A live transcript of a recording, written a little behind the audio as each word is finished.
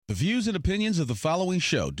The views and opinions of the following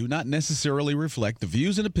show do not necessarily reflect the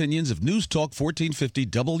views and opinions of News Talk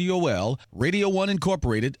 1450 WOL, Radio 1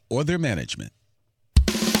 Incorporated, or their management.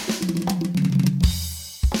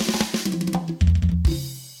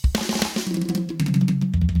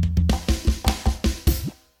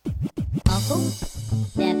 Uncle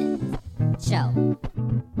Devin's Show.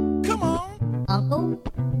 Come on. Uncle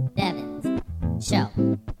Devin's Show.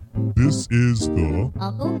 This is the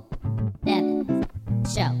Uncle Devin's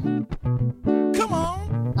Show. Come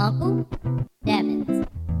on. Uncle Devin's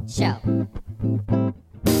Show.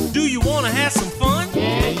 Do you want to have some fun?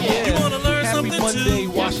 Yeah. You want to learn Happy something Monday,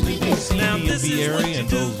 too? Washington, D.C., Now, DMV this is area, what you and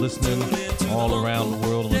do. those listening all around the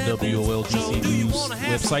world on the WOLGC News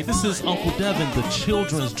website. This is Uncle Devin, the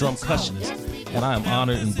children's drum cushionist, and I am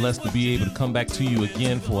honored and blessed to be able to come back to you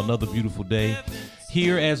again for another beautiful day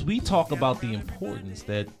here as we talk about the importance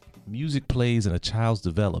that music plays in a child's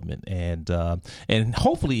development and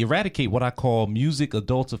hopefully eradicate what I call music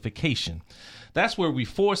adultification. That's where we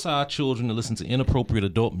force our children to listen to inappropriate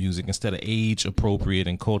adult music instead of age-appropriate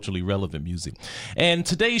and culturally relevant music. And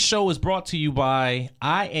today's show is brought to you by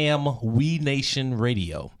I Am We Nation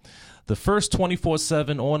Radio, the first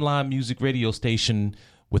 24/7 online music radio station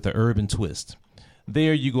with an urban twist.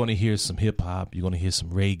 There you're going to hear some hip-hop, you're going to hear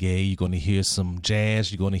some reggae, you're going to hear some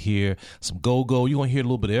jazz, you're going to hear some go-go, you're going to hear a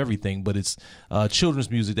little bit of everything, but it's children's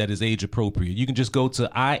music that is age-appropriate. You can just go to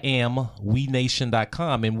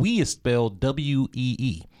IamWeNation.com, and we is spelled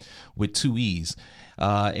W-E-E with two E's.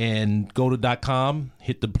 And go to .com,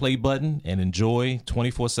 hit the play button, and enjoy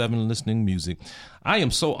 24/7 listening music. I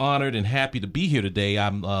am so honored and happy to be here today.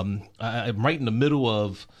 I'm right in the middle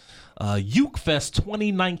of Uke Fest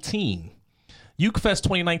 2019. Uke Fest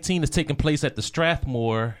 2019 is taking place at the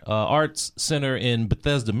Strathmore Arts Center in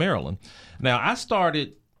Bethesda, Maryland. Now, I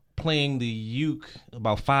started playing the uke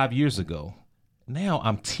about 5 years ago. Now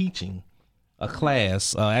I'm teaching a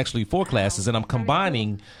class, actually 4 classes, and I'm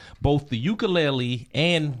combining both the ukulele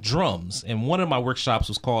and drums. And one of my workshops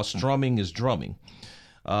was called Strumming is Drumming.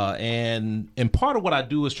 And part of what I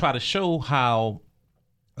do is try to show how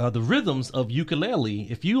the rhythms of ukulele,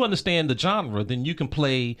 if you understand the genre, then you can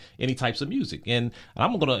play any types of music. And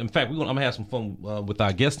I'm gonna have some fun with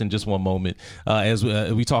our guest in just one moment as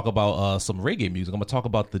we talk about some reggae music. I'm gonna talk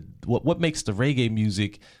about what makes the reggae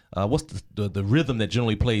music. What's the rhythm that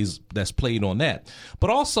generally that's played on that. But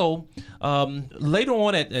also later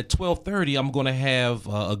on at 12:30, I'm going to have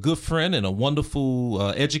a good friend and a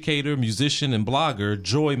wonderful educator, musician, and blogger,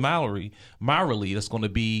 Joy Mallory, that's going to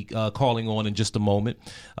be calling on in just a moment.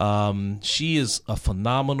 She is a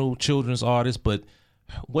phenomenal children's artist, but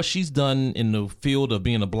what she's done in the field of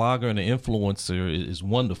being a blogger and an influencer is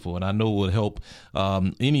wonderful, and I know it will help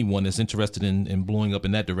anyone that's interested in blowing up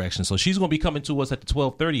in that direction. So she's going to be coming to us at the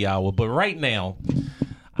 12:30 hour. But right now,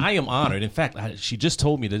 I am honored. In fact, she just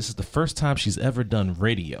told me that this is the first time she's ever done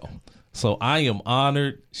radio. So I am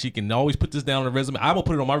honored. She can always put this down on her resume. I'm going to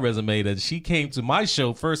put it on my resume that she came to my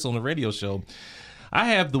show first on the radio show. I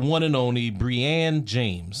have the one and only Brianne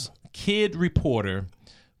James, kid reporter.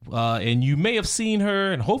 And you may have seen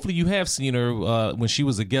her, and hopefully you have seen her when she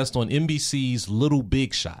was a guest on NBC's Little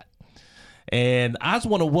Big Shot. And I just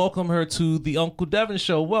want to welcome her to the Uncle Devin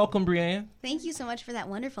Show. Welcome, Brianne. Thank you so much for that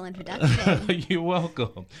wonderful introduction. You're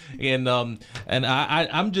welcome. And I'm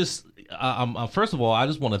first of all, I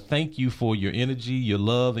just want to thank you for your energy, your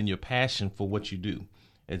love, and your passion for what you do.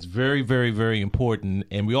 It's very, very, very important.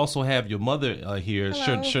 And we also have your mother here,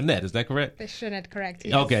 Shernette. Is that correct? Shernette, correct.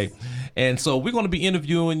 Yes. Okay. And so we're going to be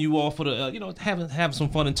interviewing you all for the, having some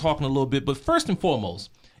fun and talking a little bit. But first and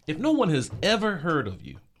foremost, if no one has ever heard of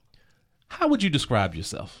you, how would you describe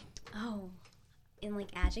yourself? Oh, in like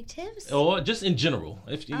adjectives? Or just in general.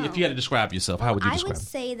 If you had to describe yourself, how would you describe I would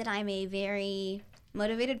say that I'm a very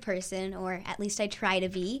motivated person, or at least I try to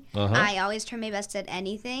be. Uh-huh. I always try my best at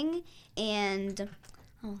anything. And...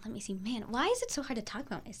 oh, let me see. Man, why is it so hard to talk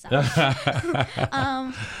about myself?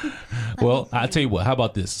 Well, I'll tell you what. How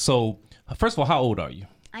about this? So, first of all, how old are you?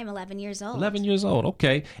 I'm 11 years old. 11 years old.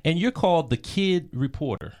 Okay. And you're called the Kid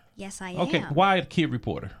Reporter. Yes, I am. Okay. Why the Kid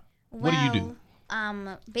Reporter? What do you do?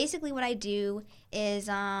 Basically what I do is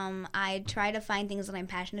I try to find things that I'm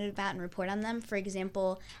passionate about and report on them. For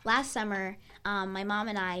example, last summer, my mom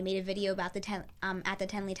and I made a video about at the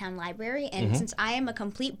Tenleytown Library, and since I am a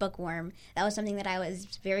complete bookworm, that was something that I was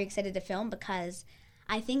very excited to film, because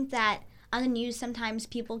I think that on the news sometimes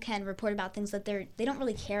people can report about things that they don't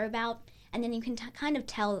really care about, and then you can kind of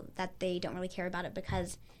tell that they don't really care about it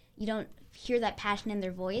because you don't hear that passion in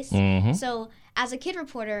their voice. So as a kid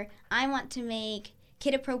reporter, I want to make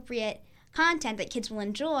kid-appropriate content that kids will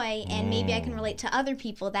enjoy, and maybe I can relate to other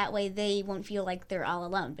people. That way they won't feel like they're all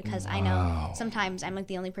alone, because I know sometimes I'm like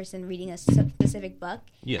the only person reading a specific book,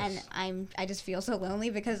 Yes. and I just feel so lonely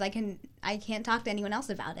because I can't talk to anyone else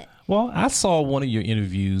about it. Well, I saw one of your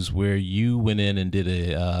interviews where you went in and did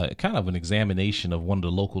a kind of an examination of one of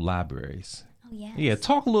the local libraries. Oh, yes. Yeah,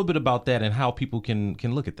 talk a little bit about that and how people can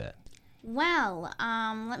look at that. Well,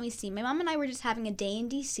 let me see. My mom and I were just having a day in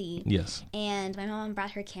DC. Yes. And my mom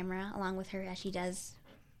brought her camera along with her, as she does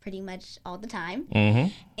pretty much all the time. Mm-hmm.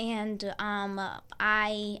 And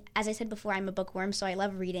as I said before, I'm a bookworm, so I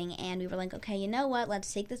love reading. And we were like, okay, you know what?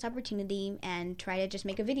 Let's take this opportunity and try to just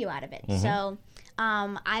make a video out of it. Mm-hmm. So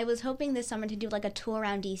I was hoping this summer to do like a tour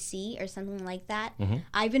around DC or something like that. Mm-hmm.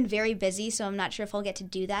 I've been very busy, so I'm not sure if I'll get to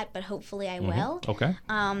do that, but hopefully I will. Okay.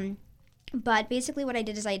 But basically what I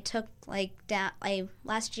did is I took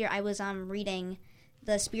last year I was reading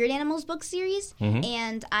the Spirit Animals book series,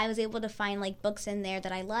 and I was able to find like books in there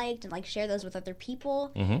that I liked and like share those with other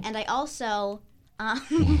people. And I also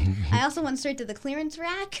went straight to the clearance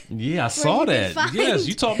rack. Yeah, I saw that. Yes,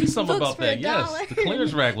 you taught me something books about that. for Yes, the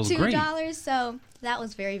clearance rack was great. $2, so that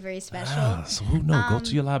was very, very special. Ah, so who knows? Go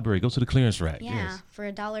to your library. Go to the clearance rack. Yeah, Yes. for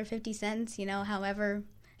 $1.50, however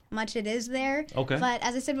much it is there. Okay. But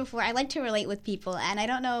as I said before, I like to relate with people, and I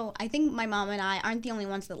don't know, I think my mom and I aren't the only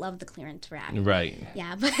ones that love the clearance rack. Right.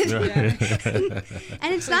 Yeah, but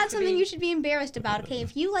and it's not something you should be embarrassed about, okay?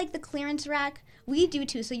 If you like the clearance rack, we do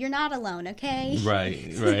too, so you're not alone, okay? Right.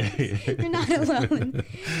 You're not alone.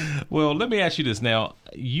 Well, let me ask you this now.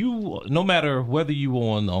 You, no matter whether you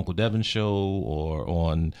were on the Uncle Devin show or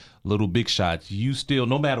on Little Big Shots, you still,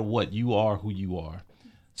 no matter what, you are who you are.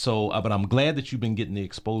 So, but I'm glad that you've been getting the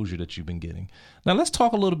exposure that you've been getting. Now, let's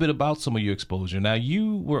talk a little bit about some of your exposure. Now,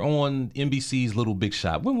 you were on NBC's Little Big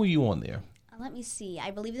Shot. When were you on there? Let me see. I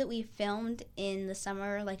believe that we filmed in the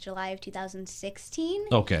summer, like July of 2016.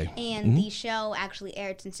 Okay. And the show actually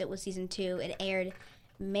aired, since it was season 2, it aired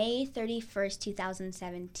May 31st,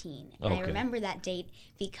 2017. And I Okay. remember that date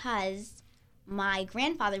because my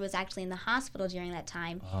grandfather was actually in the hospital during that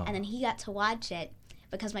time, and then he got to watch it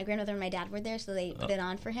because my grandmother and my dad were there, so they put it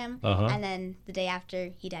on for him. And then the day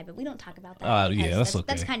after, he died. But we don't talk about that. Yeah, because that's okay.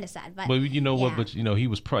 That's kind of sad. But Well, you know what? yeah.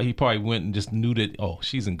 But he probably went and just knew that. Oh,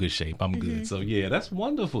 she's in good shape. I'm good. So yeah, that's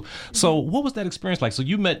wonderful. So what was that experience like? So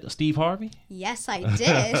you met Steve Harvey? Yes, I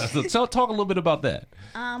did. So talk a little bit about that.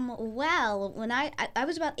 Well, when I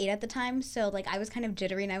was about 8 at the time, so like I was kind of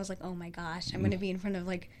jittery, and I was like, oh my gosh, I'm gonna be in front of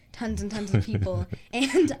like tons and tons of people.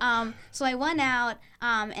 And so I went out,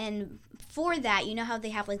 and for that, you know how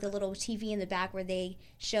they have like the little TV in the back where they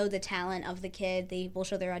show the talent of the kid. They will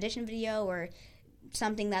show their audition video or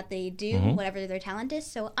something that they do, whatever their talent is.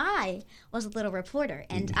 So I was a little reporter,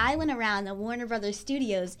 and I went around the Warner Brothers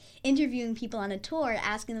studios interviewing people on a tour,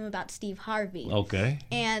 asking them about Steve Harvey. Okay.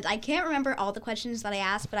 And I can't remember all the questions that I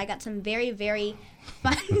asked, but I got some very, very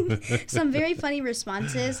fun, some very funny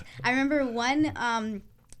responses. I remember one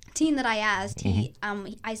teen that I asked,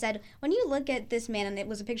 I said, when you look at this man, and it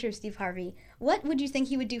was a picture of Steve Harvey, what would you think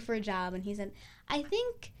he would do for a job? And he said, I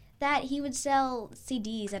think that he would sell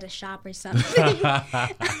CDs at a shop or something.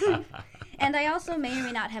 And I also may or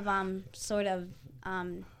may not have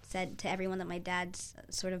said to everyone that my dad's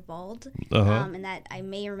sort of bald, and that I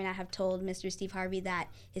may or may not have told Mr. Steve Harvey that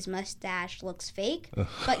his mustache looks fake.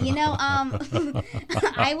 But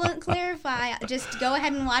I won't clarify. Just go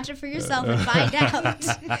ahead and watch it for yourself and find out.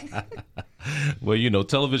 Well,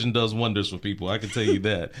 television does wonders for people. I can tell you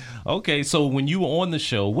that. Okay, so when you were on the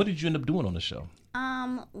show, what did you end up doing on the show?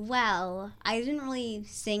 Well, I didn't really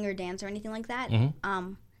sing or dance or anything like that.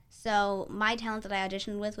 So my talent that I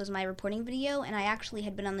auditioned with was my reporting video, and I actually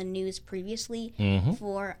had been on the news previously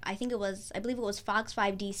for, I believe it was Fox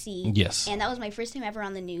 5 DC. Yes. And that was my first time ever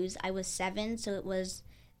on the news. I was 7, so it was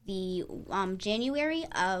the January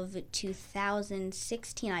of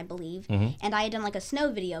 2016, I believe. And I had done like a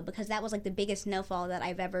snow video because that was like the biggest snowfall that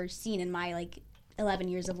I've ever seen in my like 11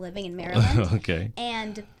 years of living in Maryland. Okay.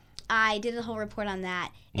 And I did a whole report on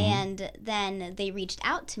that, and then they reached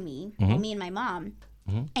out to me, me and my mom,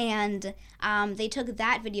 and they took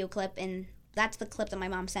that video clip, and that's the clip that my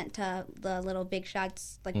mom sent to the Little Big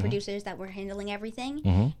Shots producers that were handling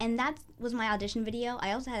everything, and that was my audition video.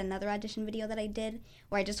 I also had another audition video that I did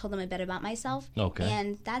where I just told them a bit about myself,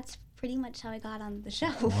 and that's pretty much how I got on the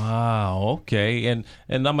show. Wow. Okay. And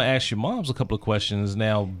I'm gonna ask your moms a couple of questions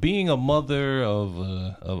now. Being a mother of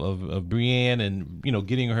Brianne, and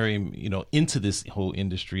getting her into this whole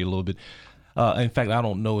industry a little bit. In fact, I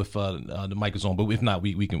don't know if the mic is on, but if not,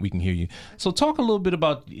 we can hear you. So talk a little bit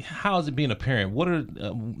about how is it being a parent.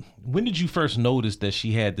 When did you first notice that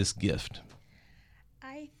she had this gift?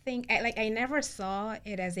 I think I never saw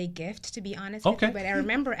it as a gift, to be honest Okay. with you. But I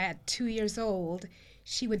remember at 2 years old,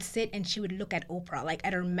 she would sit and she would look at Oprah, like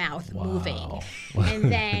at her mouth moving.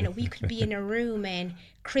 And then we could be in a room and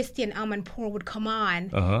Christian Amanpour would come on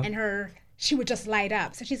and she would just light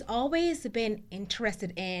up. So she's always been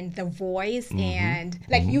interested in the voice and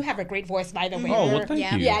like you have a great voice, by the way. Oh, well, thank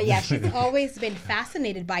you. Yeah. She's always been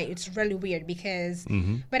fascinated by it. It's really weird because,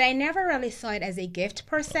 but I never really saw it as a gift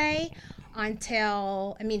per se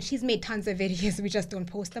until, I mean, she's made tons of videos. We just don't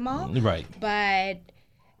post them all. Right. But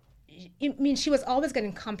I mean, she was always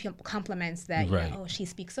getting compliments that, you Right. know, oh, she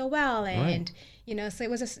speaks so well. And, you know, so it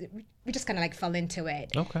was just, we just kind of like fell into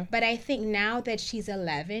it. Okay. But I think now that she's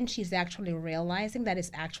 11, she's actually realizing that it's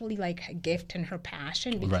actually like a gift and her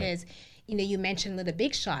passion because, you know, you mentioned Little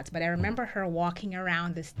Big Shots, but I remember her walking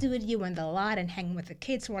around the studio and the lot and hanging with the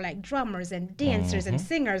kids who were like drummers and dancers and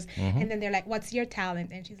singers. And then they're like, what's your talent?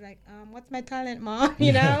 And she's like, what's my talent, Mom?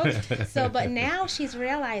 You know? So, but now she's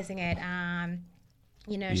realizing it.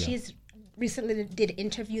 You know, she's recently did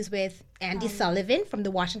interviews with Andy Sullivan from the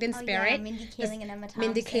Washington Spirit. Yeah, Mindy Kaling and Emma Thompson.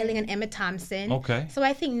 Mindy Kaling and Emma Thompson. Okay. So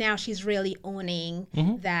I think now she's really owning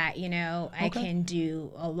that, you know, I can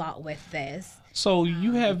do a lot with this. So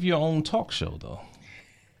you have your own talk show, though?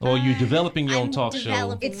 Or you're developing your own I'm talk show?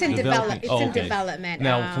 developing It's in Developing- development. It's in okay. development.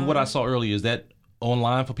 Now, from what I saw earlier, is that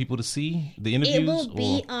online for people to see the interviews? It will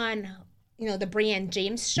be or- on, you know, the Brianne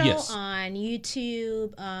James show Yes. on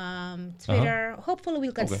YouTube, Twitter. Hopefully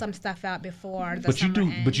we'll get Okay. some stuff out before the But you summer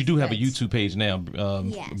do. But you do have a ends. YouTube page now,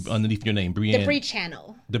 Yes. underneath your name, Brianne. The Bree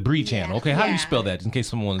channel. The Bree channel. Okay, how do you Yeah. spell that in case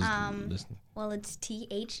someone's listening? Well, it's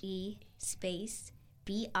THE space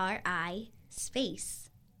BRI space.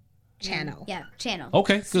 Channel. Yeah, channel.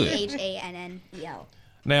 Okay, good. CHANNEL.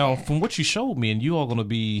 Now, from what you showed me, and you are going to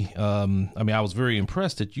be, I mean, I was very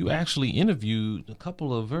impressed that you actually interviewed a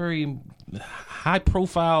couple of very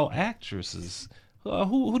high-profile actresses.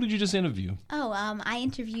 Who did you just interview? Oh, I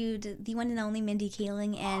interviewed the one and only Mindy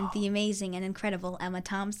Kaling and the amazing and incredible Emma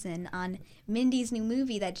Thompson on Mindy's new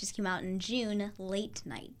movie that just came out in June, Late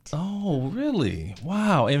Night. Oh, really?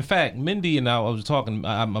 Wow. In fact, Mindy and I was talking,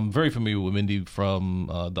 I'm very familiar with Mindy from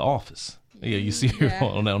The Office. Yeah, you see her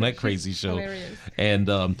on that crazy show. Hilarious.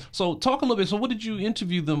 And so talk a little bit. So what did you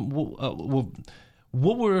interview them?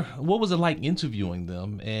 What was it like interviewing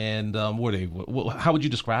them? And were they? How would you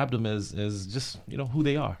describe them as just, you know, who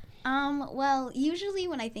they are? Well, usually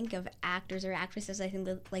when I think of actors or actresses, I think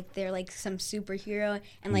that, like, they're like some superhero,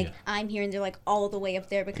 and like I'm here and they're like all the way up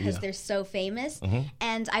there because they're so famous.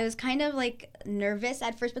 And I was kind of like nervous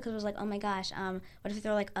at first because I was like, oh my gosh, what if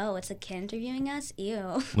they're like, oh, it's a kid interviewing us?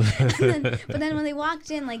 Ew. But then when they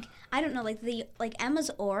walked in, like, I don't know, like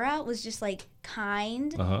Emma's aura was just like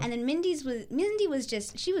kind, and then Mindy was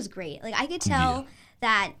just, she was great. Like I could tell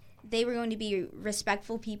that they were going to be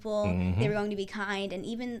respectful people. They were going to be kind, and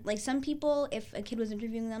even like some people, if a kid was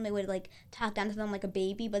interviewing them, they would like talk down to them like a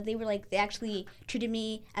baby. But they were like, they actually treated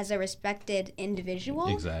me as a respected individual,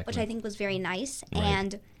 Exactly. which I think was very nice.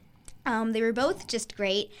 And they were both just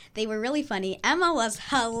great. They were really funny. Emma was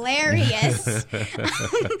hilarious,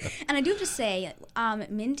 and I do have to say,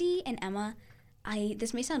 Mindy and Emma,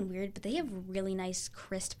 this may sound weird, but they have really nice,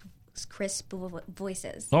 crisp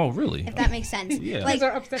voices. Oh, really? If that makes sense. Yeah. Like, Those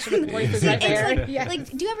are obsession with voices right it's there. like, Yeah. like,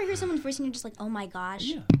 do you ever hear someone's voice and you're just like, oh my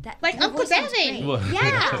gosh, that, Like her Uncle voice sounds Devin. great. Well-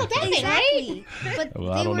 Yeah, Uncle Devin, exactly. But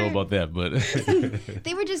Well, I don't know about that, but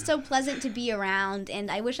they were just so pleasant to be around, and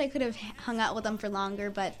I wish I could have hung out with them for longer,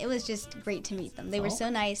 but it was just great to meet them. They were so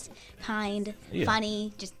nice, kind,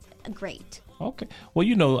 funny, just great. okay. Well,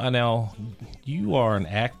 you know, now you are an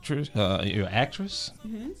actress. You're an actress.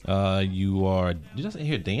 You are. Did I say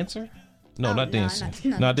here dancer? No, Oh, not no,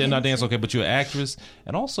 dancing. not Not dancing. Okay, but you're an actress,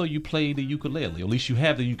 and also you play the ukulele. Or at least you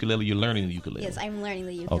have the ukulele. You're learning the ukulele. Yes, I'm learning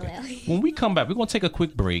the Okay. ukulele. When we come back, we're going to take a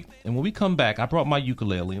quick break. And when we come back, I brought my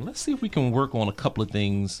ukulele. And let's see if we can work on a couple of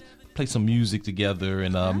things, play some music together,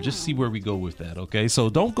 and just see where we go with that, okay? So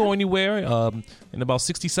don't go anywhere. In about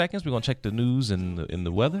 60 seconds, we're going to check the news and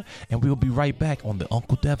the weather. And we'll be right back on the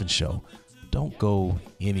Uncle Devin Show. Don't go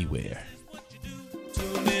anywhere.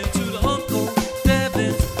 Tune in to the Uncle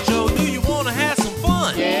Devin Show. Do you want to have some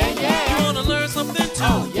fun? Yeah. You want to learn something too?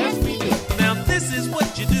 Oh, yes, we do. Now this is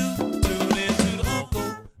what you do. Tune in to the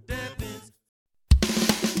Uncle Devin's.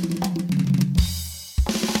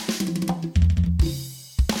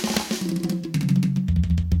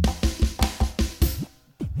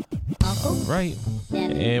 Right.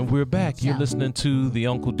 Devin And we're back. You're Show. listening to the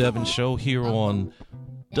Uncle Devin Show here on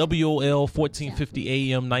WOL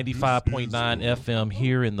 1450 AM, 95.9 FM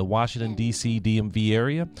here in the Washington, D.C. DMV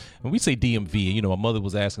area. And we say DMV, you know, my mother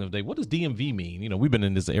was asking the other day, what does DMV mean? You know, we've been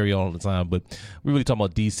in this area all the time, but we're really talking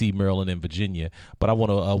about D.C., Maryland, and Virginia. But I want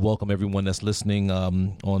to welcome everyone that's listening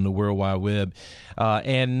on the World Wide Web.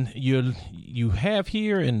 And you have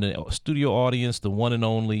here in the studio audience the one and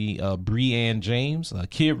only Breanne James, a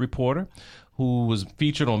kid reporter who was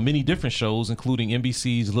featured on many different shows, including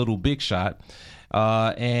NBC's Little Big Shot.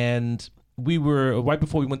 And we were, right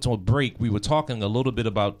before we went to a break, we were talking a little bit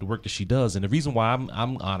about the work that she does. And the reason why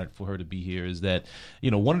I'm honored for her to be here is that,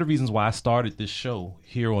 you know, one of the reasons why I started this show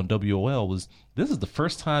here on WOL was this is the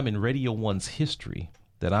first time in Radio 1's history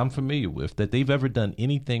that I'm familiar with that they've ever done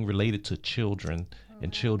anything related to children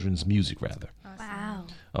and children's music, rather. Wow.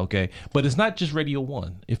 Okay. But it's not just Radio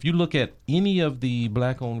 1. If you look at any of the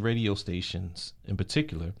black-owned radio stations in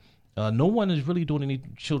particular, no one is really doing any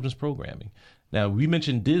children's programming. Now, we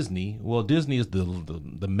mentioned Disney. Well, Disney is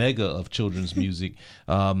the mega of children's music.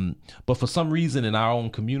 But for some reason in our own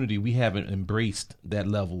community, we haven't embraced that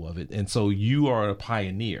level of it. And so you are a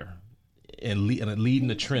pioneer and leading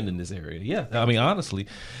the trend in this area. Yeah, I mean, honestly.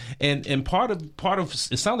 And part of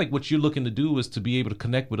it sounds like what you're looking to do is to be able to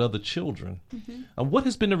connect with other children. Mm-hmm. What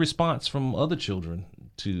has been the response from other children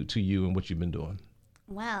to you and what you've been doing?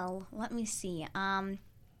 Well, let me see.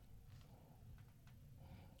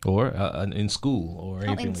 Or in school or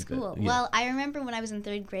anything in like school. that. Yeah. Well, I remember when I was in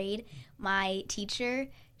 3rd grade, my teacher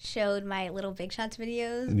showed my Little Big Shots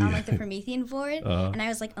videos on like the Promethean board, and I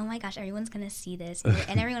was like, "Oh my gosh, everyone's gonna see this!"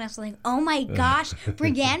 And everyone else was like, "Oh my gosh,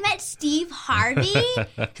 Breanne met Steve Harvey!"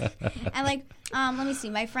 And like, let me see,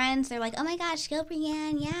 my friends, they're like, "Oh my gosh, go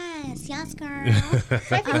Breanne, yes, girl."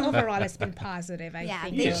 So I think overall it's been positive. I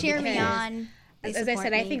think they cheer me on. As I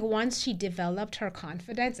said, I think once she developed her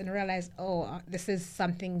confidence and realized, this is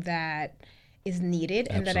something that is needed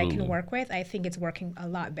and that I can work with, I think it's working a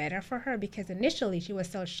lot better for her, because initially she was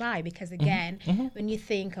so shy because, again, when you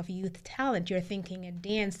think of youth talent, you're thinking a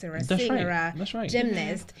dancer, a singer, a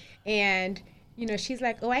gymnast. And, you know, she's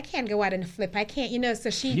like, I can't go out and flip. I can't, you know, so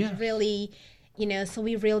she really... You know, so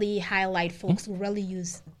we really highlight folks who really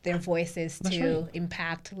use their voices to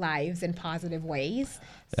impact lives in positive ways.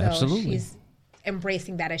 So she's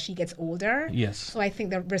embracing that as she gets older. Yes. So I think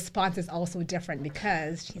the response is also different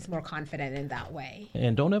because she's more confident in that way.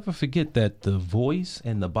 And don't ever forget that the voice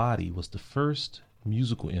and the body was the first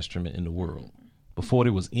musical instrument in the world. Before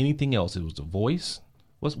there was anything else, it was the voice.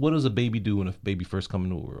 What does a baby do when a baby first comes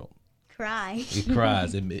into the world? Cry. It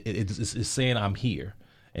cries. It's saying, I'm here.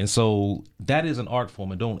 And so that is an art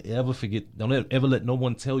form, and don't ever let no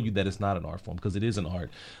one tell you that it's not an art form, because it is an art.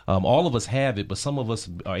 All of us have it, but some of us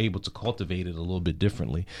are able to cultivate it a little bit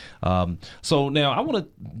differently. So now I want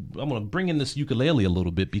to bring in this ukulele a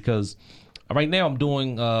little bit, because right now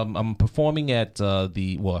I'm performing at I'm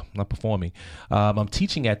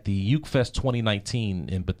teaching at the UkeFest 2019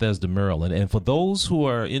 in Bethesda, Maryland. And for those who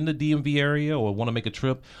are in the DMV area or want to make a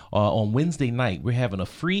trip, on Wednesday night we're having a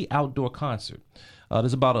free outdoor concert.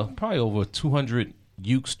 There's about probably over 200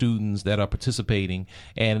 Uke students that are participating,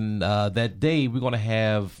 and that day we're going to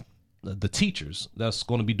have the teachers that's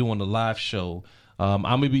going to be doing the live show. I'm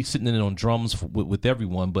going to be sitting in on drums with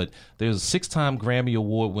everyone, but there's a 6-time Grammy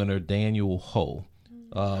Award winner, Daniel Ho,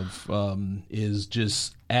 is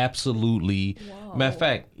just absolutely. Whoa. Matter of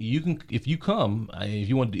fact, if you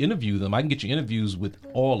want to interview them, I can get you interviews with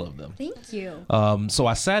all of them. Thank you. So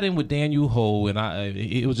I sat in with Daniel Ho, and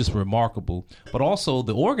it was just remarkable. But also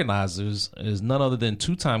the organizers is none other than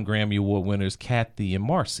 2-time Grammy Award winners Kathy and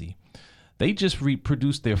Marcy. They just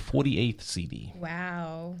reproduced their 48th CD.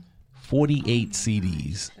 Wow. 48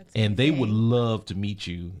 CDs, and they would love to meet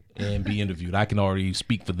you and be interviewed. I can already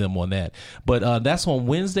speak for them on that. But that's on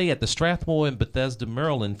Wednesday at the Strathmore in Bethesda,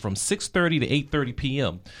 Maryland, from 6:30 to 8:30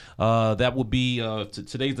 p.m. That will be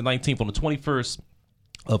today's the 19th, on the 21st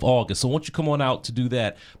of August. So I want you to come on out to do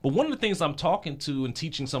that. But one of the things I'm talking to and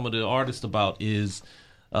teaching some of the artists about is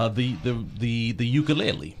the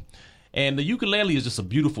ukulele. And the ukulele is just a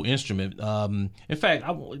beautiful instrument. In fact,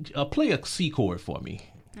 play a C chord for me.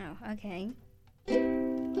 Oh, okay.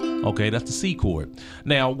 Okay, that's the C chord.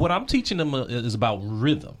 Now, what I'm teaching them is about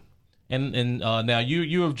rhythm. And now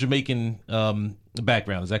you're of Jamaican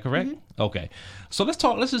background, is that correct? Mm-hmm. Okay. So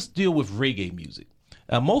let's just deal with reggae music.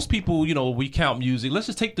 Most people, we count music. Let's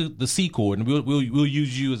just take the C chord, and we'll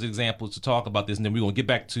use you as examples to talk about this, and then we're going to get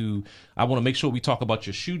back to, I want to make sure we talk about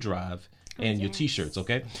your shoe drive and your T-shirts,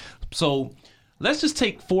 okay? So let's just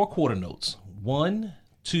take 4 quarter notes. 1,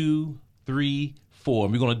 2, 3, 4.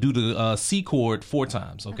 And we're going to do the C chord 4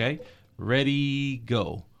 times, okay? Ready,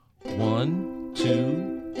 go. 1,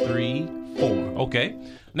 2, 3, 4. Okay.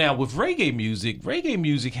 Now with reggae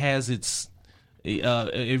music has its,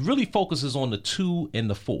 it really focuses on the 2 and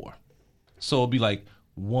the 4. So it'll be like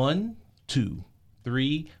 1, 2,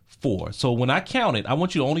 3, 4. So when I count it, I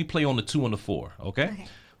want you to only play on the 2 and the 4. Okay.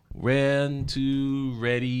 1, 2,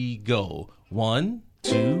 ready, go. 1,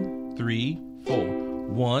 2, 3, 4.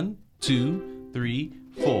 1, 2, 3,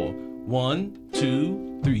 4. 1,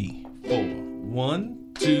 2, 3, 4.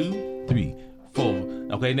 1, 2, 3, 4.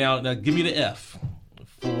 Okay, now give me the F.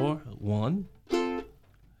 4, 1,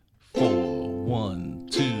 4, 1,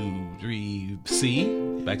 2, 3.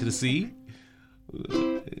 C. Back to the C.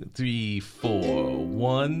 3, 4.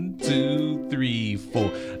 1, 2, 3,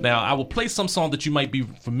 4. Now I will play some song that you might be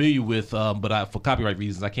familiar with, but for copyright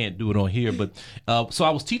reasons I can't do it on here. But so I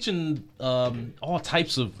was teaching all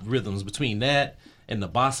types of rhythms between that and the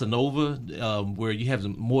bossa nova, where you have the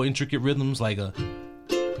more intricate rhythms like a.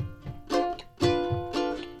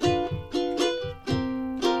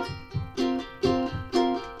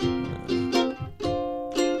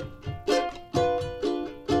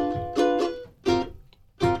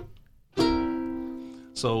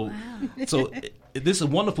 So this is a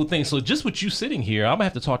wonderful thing. So just with you sitting here, I'm gonna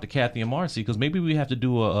have to talk to Kathy and Marcy because maybe we have to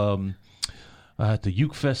do the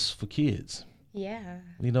Uke Fest for kids. Yeah.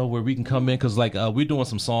 You know, where we can come in because we're doing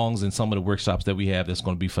some songs in some of the workshops that we have that's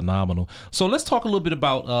going to be phenomenal. So let's talk a little bit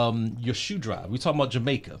about your shoe drive. We're talking about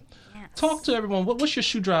Jamaica. Yes. Talk to everyone. What's your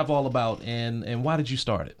shoe drive all about, and why did you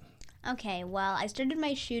start it? Okay, well, I started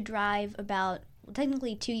my shoe drive about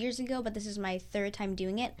technically 2 years ago, but this is my third time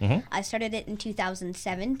doing it. I started it in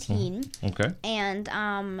 2017. Okay. And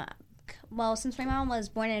well, since my mom was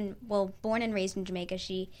born and raised in Jamaica,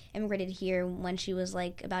 she immigrated here when she was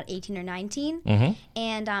like about 18 or 19.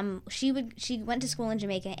 And she went to school in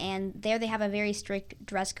Jamaica, and there they have a very strict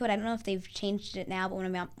dress code. I don't know if they've changed it now, but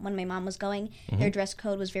when my mom was going, their dress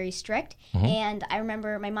code was very strict. And I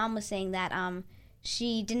remember my mom was saying that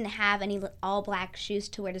she didn't have any all black shoes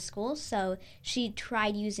to wear to school, so she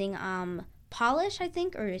tried using polish, I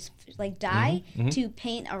think, or like dye to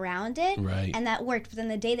paint around it, right. And that worked. But then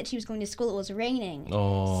the day that she was going to school, it was raining,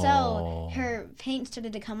 so her paint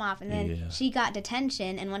started to come off, and then she got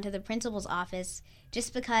detention and went to the principal's office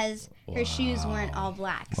just because her shoes weren't all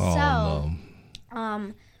black.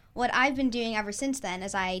 What I've been doing ever since then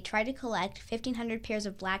is I try to collect 1,500 pairs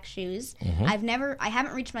of black shoes. I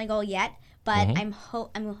haven't reached my goal yet, but I'm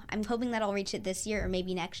hoping that I'll reach it this year or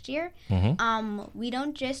maybe next year. We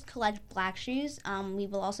don't just collect black shoes. We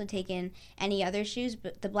will also take in any other shoes,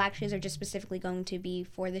 but the black shoes are just specifically going to be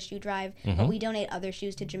for the shoe drive. But we donate other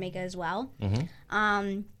shoes to Jamaica as well.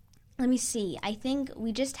 Let me see. I think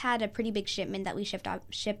we just had a pretty big shipment that we shipped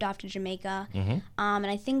off to Jamaica. And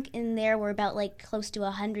I think in there were about like close to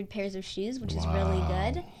 100 pairs of shoes, which is really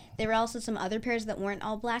good. There were also some other pairs that weren't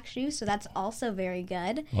all black shoes, so that's also very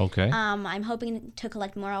good. Okay. I'm hoping to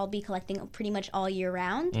collect more. I'll be collecting pretty much all year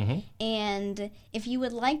round. And if you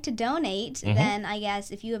would like to donate, then I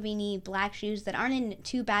guess if you have any black shoes that aren't in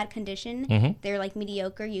too bad condition, they're like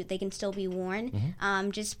mediocre, they can still be worn,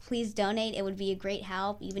 just please donate. It would be a great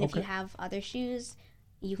help. Even if you have other shoes,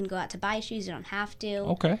 you can go out to buy shoes. You don't have to.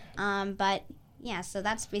 Okay. But yeah, so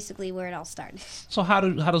that's basically where it all started. So how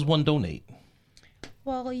does one donate?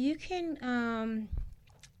 Well, you can.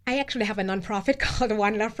 I actually have a nonprofit called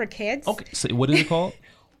One Love for Kids. Okay, so what is it called?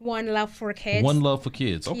 One Love for Kids. One Love for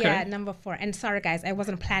Kids. Okay. Yeah, number 4. And sorry, guys, I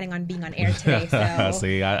wasn't planning on being on air today, so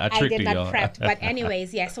see, I tricked did you, not y'all. prep. But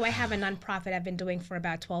anyways, yeah. So I have a nonprofit I've been doing for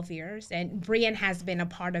about 12 years, and Brian has been a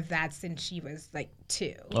part of that since she was like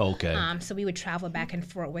 2. Oh, okay. So we would travel back and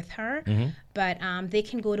forth with her. But they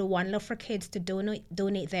can go to One Love for Kids to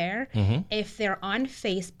donate there. If they're on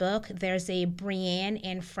Facebook, there's a Brian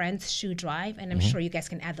and Friends shoe drive, and I'm sure you guys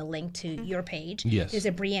can add the link to your page. Yes. There's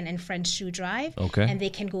a Brian and Friends shoe drive. Okay. And they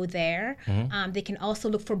can go there. They can also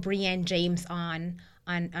look for Brian James on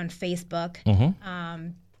Facebook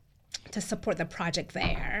to support the project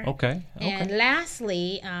there. Okay. And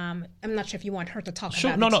lastly, I'm not sure if you want her to talk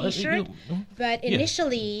Sure, about no, the T-shirt, but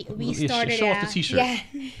initially we started show off out. the T-shirt. Yeah.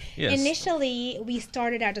 Yes. Initially, we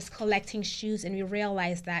started out just collecting shoes, and we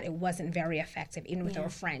realized that it wasn't very effective. Even with our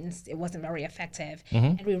friends, it wasn't very effective.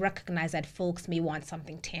 And we recognized that folks may want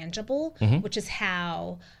something tangible, which is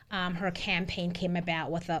how her campaign came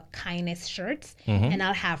about with the kindness shirts. And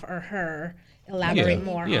I'll have her elaborate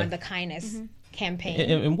more on the kindness campaign.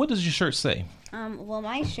 And what does your shirt say? Well,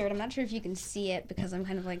 my shirt, I'm not sure if you can see it because I'm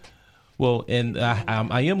kind of like Well, and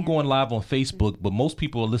I am going live on Facebook, but most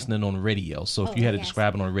people are listening on the radio. So if you had to yes.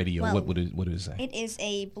 describe it on the radio, Well, what would it say? It is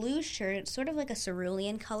a blue shirt, sort of like a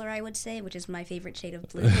cerulean color, I would say, which is my favorite shade of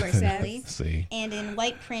blue personally. See. And in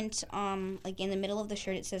white print, like in the middle of the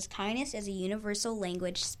shirt, it says, "Kindness is a universal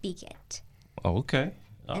language, speak it." Oh, okay.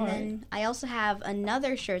 All And right. then I also have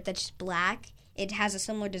another shirt that's black. It has a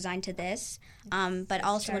similar design to this, but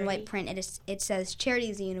also in white print, it says,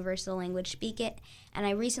 "Charity is a universal language, speak it." And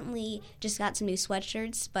I recently just got some new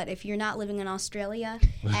sweatshirts, but if you're not living in Australia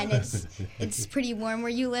and it's pretty warm where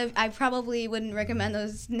you live, I probably wouldn't recommend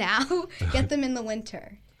those now. Get them in the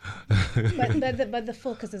winter. But the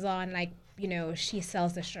focus is on, like, you know, she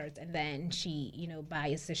sells the shirts and then she, you know,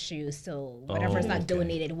 buys the shoes. So whatever's not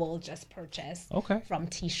donated, we'll just purchase from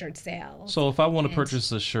T-shirt sales. So if I want to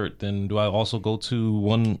purchase a shirt, then do I also go to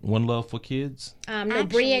One Love for Kids? No,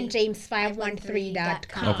 Actually,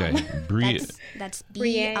 BrianJames513.com. Okay. Bria. That's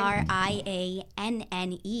Brianne.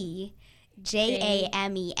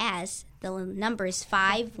 BrianNeJames. The number is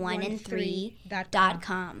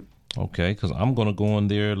 513.com. Okay, because I'm going to go in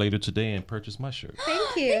there later today and purchase my shirt.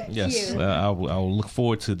 Thank you. Yes, I'll look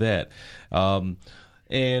forward to that.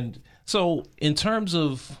 And so in terms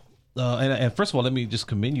of, and first of all, let me just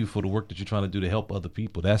commend you for the work that you're trying to do to help other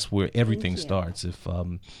people. That's where everything starts. If,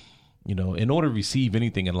 you know, in order to receive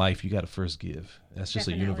anything in life, you got to first give. That's just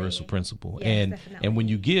a universal principle. Yes, and when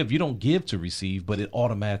you give, you don't give to receive, but it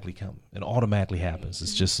automatically comes. It automatically happens.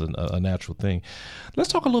 It's just a natural thing. Let's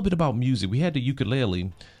talk a little bit about music. We had the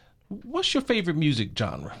ukulele. What's your favorite music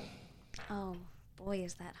genre? Oh, boy,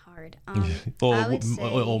 is that hard. Or, I would say,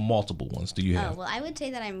 or multiple ones do you have? Oh, well, I would say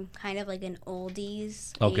that I'm kind of like an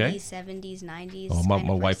oldies, Okay. 80s, 70s, 90s. Oh, my kind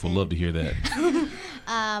of wife would person. love to hear that.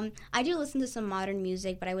 I do listen to some modern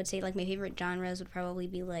music, but I would say like my favorite genres would probably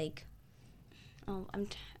be like, I'm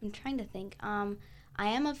trying to think. I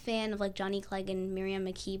am a fan of like Johnny Clegg and Miriam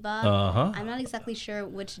Makeba. Uh-huh. I'm not exactly sure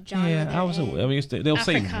which genre. Yeah, they're in. I mean, they'll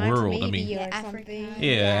say Afrikaans world. I maybe mean, or Yeah, something.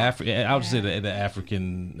 yeah, I would say the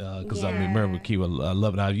African because I mean, Miriam Makeba. I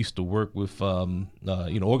love it. I used to work with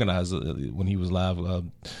organizer when he was live.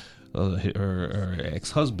 Her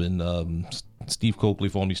ex-husband, Steve Coakley,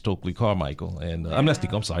 formerly Stokely Carmichael, and I'm not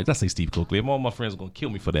Steve. I'm sorry, did I say Steve Coakley? All my friends are gonna kill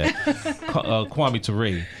me for that. Kwame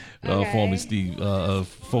Ture,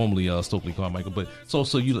 formerly Stokely Carmichael. But so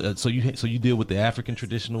you deal with the African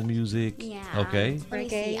traditional music. Yeah. Okay. Let me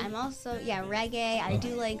see. I'm also reggae. I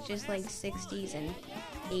do like just like 60s and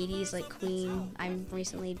 80s, like Queen. I'm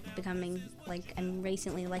recently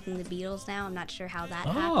liking the Beatles now. I'm not sure how that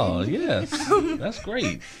Oh happened. yes, that's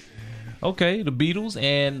great. Okay, the Beatles,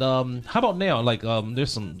 and how about now? Like,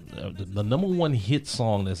 there's some the number one hit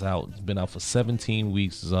song that's out. It's been out for 17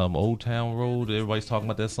 weeks. Is Old Town Road. Everybody's talking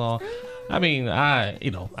about that song. I mean, I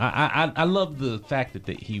love the fact that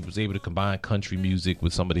he was able to combine country music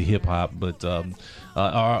with some of the hip hop. But are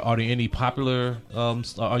there any popular?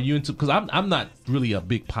 Are you into? Because I'm not really a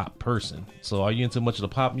big pop person. So are you into much of the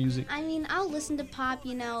pop music? I mean, I'll listen to pop,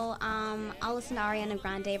 I'll listen to Ariana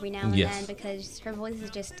Grande every now and Yes. then because her voice is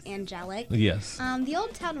just angelic. Yes. The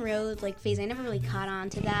Old Town Road phase, I never really caught on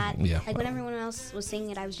to that. Yeah. Like when everyone else was singing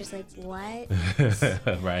it, I was just like, what?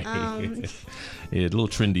 Right. Yeah, a little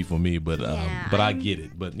trendy for me, but Yeah, I get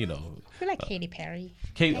it. But We like Katy Perry,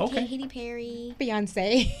 Kate. Like Okay. Katy Perry.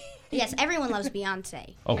 Beyonce. Yes, everyone loves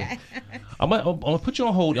Beyonce. Okay. I'm gonna put you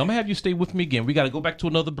on hold. I'm gonna have you stay with me again. We got to go back to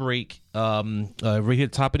another break. Right here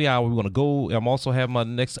at the top of the hour, we're gonna go. I'm also have my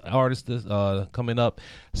next artist coming up.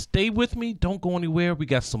 Stay with me. Don't go anywhere. We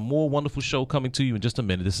got some more wonderful show coming to you in just a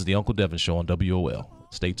minute. This is the Uncle Devin Show on WOL.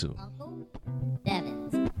 Stay tuned. Uncle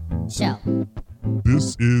Devin's Show.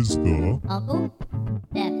 This is the Uncle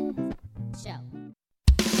Devin's Show.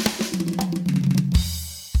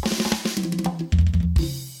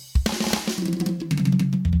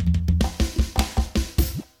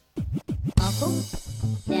 Uncle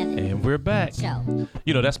Devin's And we're back. Show.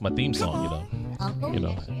 You know, that's my theme song, Uncle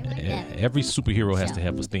Devin's Every superhero has to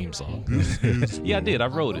have a theme song. Yeah, I did. I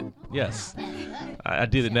wrote it. Yes. I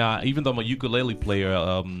did it. Now, even though I'm a ukulele player,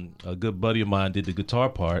 a good buddy of mine did the guitar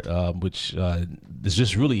part, which is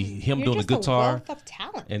just really him You're doing just the guitar. a wealth of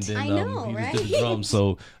talent. And then I know, he right? just did the drums.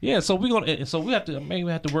 So yeah, so we have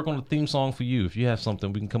to work on a theme song for you. If you have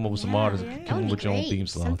something, we can come up with some artists, That come would up be with your own great. theme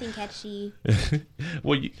song. Something catchy.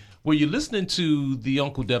 Well, you're listening to the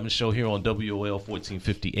Uncle Devin Show here on WOL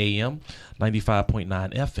 1450 AM, 95.9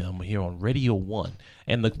 FM here on Radio 1.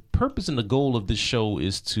 And the purpose and the goal of this show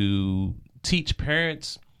is to teach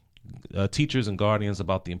parents, teachers, and guardians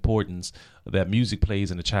about the importance that music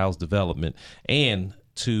plays in a child's development and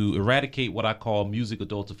to eradicate what I call music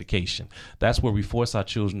adultification. That's where we force our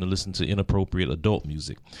children to listen to inappropriate adult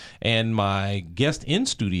music. And my guest in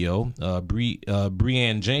studio,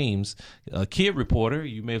 Breanne James, a kid reporter.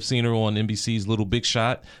 You may have seen her on NBC's Little Big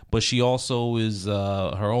Shot, but she also is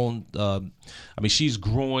her own. She's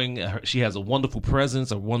growing. She has a wonderful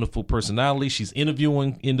presence, a wonderful personality. She's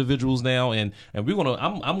interviewing individuals now, and we're gonna.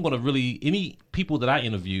 I'm gonna really any people that I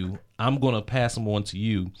interview, I'm gonna pass them on to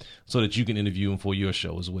you so that you can interview them for your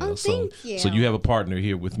show as well. Thank you. So you have a partner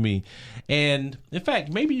here with me, and in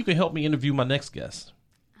fact, maybe you can help me interview my next guest.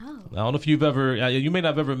 Oh. I don't know if you've ever. You may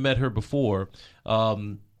not have ever met her before,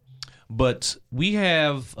 but we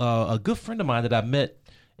have a good friend of mine that I met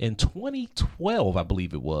in 2012, I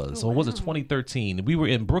believe it was, or was it 2013? We were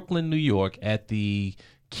in Brooklyn, New York, at the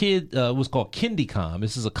it was called KindyCon.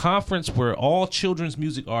 This is a conference where all children's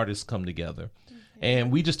music artists come together, and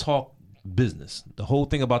we just talk business. The whole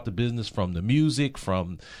thing about the business, from the music,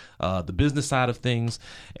 from the business side of things,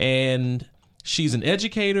 and she's an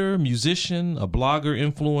educator, musician, a blogger,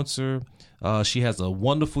 influencer. She has a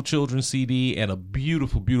wonderful children's CD and a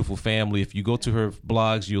beautiful, beautiful family. If you go to her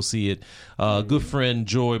blogs, you'll see it. Good friend,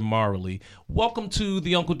 Joy Marley. Welcome to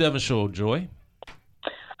the Uncle Devin Show, Joy.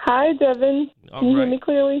 Hi, Devin. Can you hear me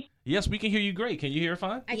clearly? Yes, we can hear you great. Can you hear her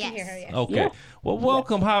fine? I can hear her, yes. Okay. Yes. Well,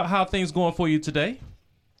 welcome. How are things going for you today?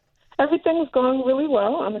 Everything is going really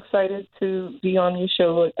well. I'm excited to be on your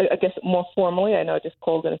show, I guess, more formally. I know I just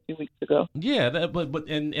called in a few weeks ago. Yeah, but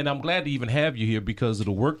I'm glad to even have you here because of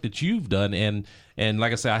the work that you've done, and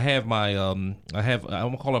like I said, I have my I'm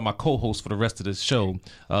gonna call her my co-host for the rest of this show,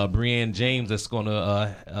 Breanne James, that's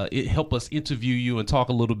gonna help us interview you and talk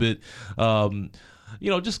a little bit,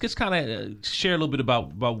 just kind of share a little bit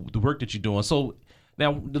about the work that you're doing. So.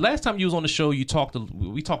 Now, the last time you was on the show, we talked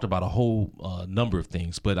about a whole number of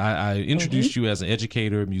things, but I introduced you as an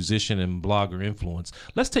educator, musician, and blogger influence.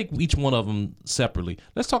 Let's take each one of them separately.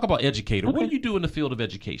 Let's talk about educator. Okay. What do you do in the field of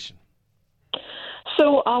education?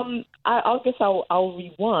 So I guess I'll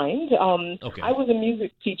rewind. Okay. I was a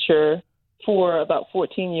music teacher for about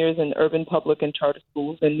 14 years in urban public and charter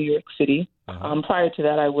schools in New York City. Prior to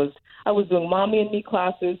that, I was doing Mommy and Me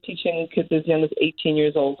classes, teaching kids as young as 18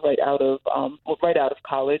 years old, right out of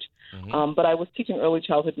college. But I was teaching early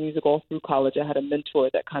childhood music all through college. I had a mentor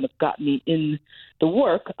that kind of got me in the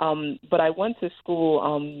work. But I went to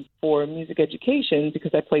school for music education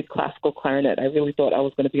because I played classical clarinet. I really thought I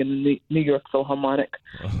was going to be in the New York Philharmonic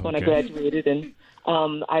when I graduated, and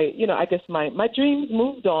I guess my dreams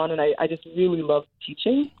moved on, and I just really loved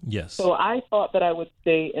teaching. Yes. So I thought that I would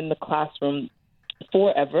stay in the classroom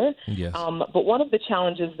forever. Yes. But one of the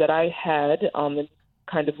challenges that I had, and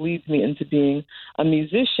kind of leads me into being a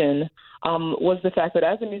musician, was the fact that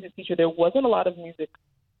as a music teacher, there wasn't a lot of music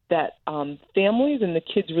that families and the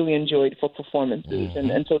kids really enjoyed for performances.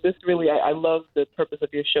 And so this really, I love the purpose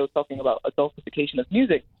of your show talking about adultification of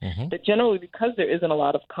music, that generally because there isn't a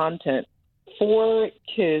lot of content for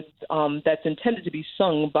kids that's intended to be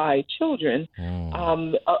sung by children,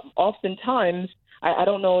 oftentimes, I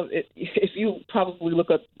don't know if you probably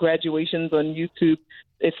look up graduations on YouTube.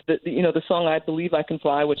 It's the song "I Believe I Can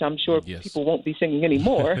Fly," which I'm sure people won't be singing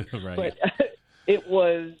anymore. Right. But it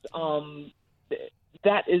was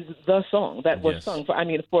that is the song that was sung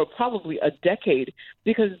for probably a decade,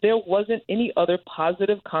 because there wasn't any other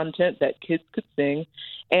positive content that kids could sing.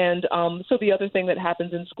 And so the other thing that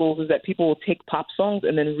happens in schools is that people will take pop songs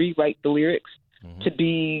and then rewrite the lyrics to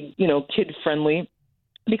be kid friendly,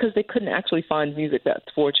 because they couldn't actually find music that's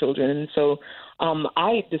for children. And so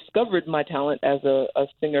I discovered my talent as a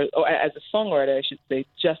singer, or as a songwriter, I should say,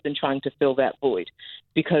 just in trying to fill that void,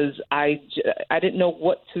 because I didn't know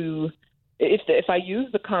what to – if I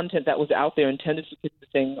used the content that was out there intended for kids to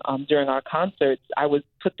sing during our concerts, I would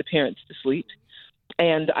put the parents to sleep.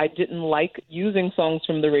 And I didn't like using songs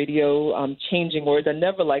from the radio, changing words. I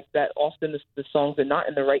never liked that. Often the songs are not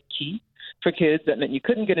in the right key for kids. That meant you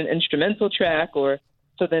couldn't get an instrumental track, or –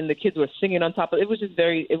 so then the kids were singing on top of it. It was just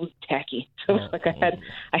it was tacky. So it's like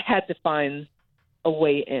I had to find a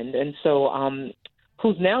way in. And so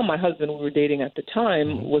who's now my husband, we were dating at the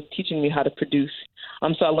time, was teaching me how to produce.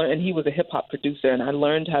 So I learned, and he was a hip hop producer, and I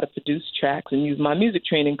learned how to produce tracks and use my music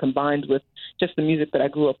training combined with just the music that I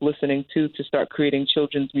grew up listening to start creating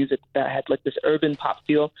children's music that had like this urban pop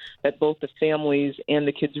feel that both the families and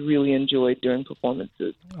the kids really enjoyed during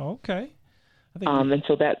performances. Okay. And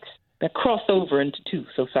so that crossed over into two,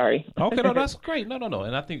 so sorry. Okay, no, that's great. No.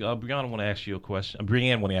 And I think Breanne want to ask you a question.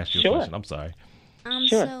 Breanne want to ask you a question. I'm sorry.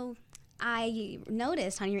 Sure. So I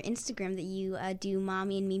noticed on your Instagram that you do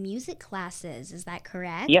Mommy and Me music classes. Is that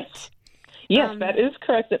correct? Yes, that is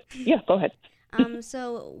correct. Yeah, go ahead.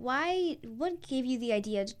 So what gave you the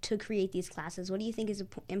idea to create these classes? What do you think is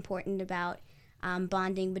important about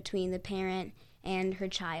bonding between the parent and her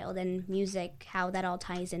child, and music, how that all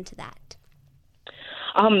ties into that?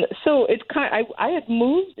 So it's I had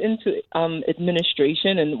moved into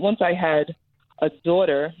administration, and once I had a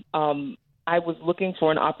daughter, I was looking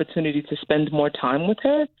for an opportunity to spend more time with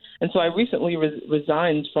her. And so I recently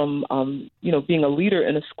resigned from, being a leader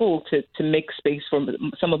in a school to make space for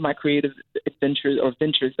some of my creative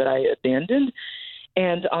ventures that I abandoned.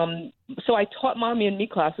 And so I taught Mommy and Me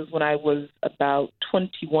classes when I was about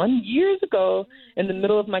 21 years ago. In the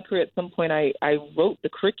middle of my career, at some point, I wrote the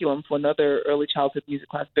curriculum for another early childhood music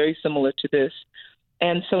class very similar to this.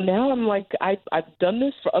 And so now I'm like, I've done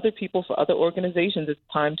this for other people, for other organizations. It's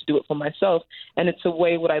time to do it for myself. And it's a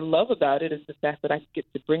way, what I love about it is the fact that I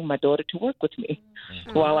get to bring my daughter to work with me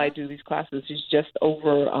while I do these classes. She's just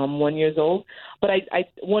over 1 year old. But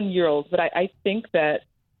I think that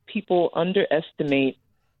people underestimate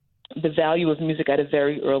the value of music at a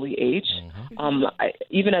very early age.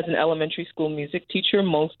 Even as an elementary school music teacher,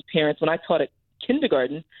 most parents, when I taught at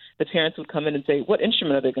kindergarten, the parents would come in and say, what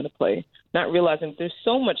instrument are they going to play? Not realizing there's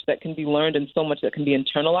so much that can be learned and so much that can be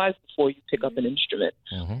internalized before you pick up an instrument.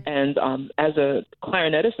 And as a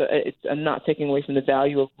clarinetist, I'm not taking away from the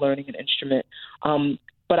value of learning an instrument.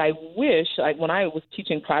 But I wish, when I was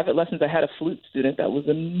teaching private lessons, I had a flute student that was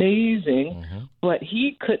amazing, but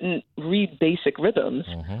he couldn't read basic rhythms.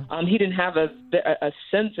 He didn't have a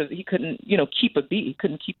sense of, he couldn't, keep a beat. He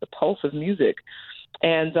couldn't keep the pulse of music.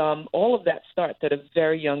 And all of that starts at a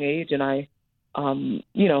very young age. And I,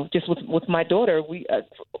 just with my daughter, we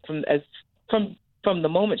from the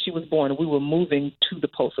moment she was born, we were moving to the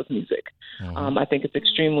pulse of music. I think it's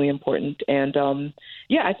extremely important. And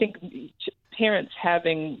I think parents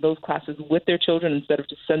having those classes with their children instead of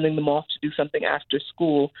just sending them off to do something after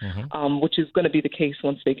school, which is going to be the case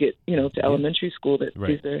once they get, to elementary school, that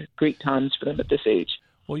these are great times for them at this age.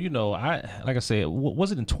 Well, like I said,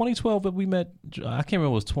 was it in 2012 that we met? I can't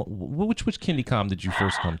remember. Which KindyCom did you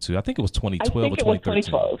first come to? I think it was 2012 or 2013.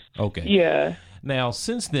 2012. Okay. Yeah. Now,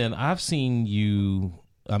 since then, I've seen you.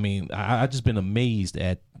 I mean, I've just been amazed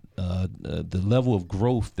at the level of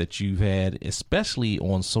growth that you've had, especially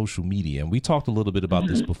on social media. And we talked a little bit about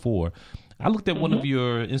this before. I looked at one of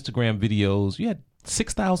your Instagram videos. You had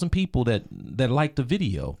 6,000 people that liked the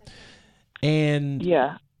video, and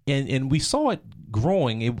we saw it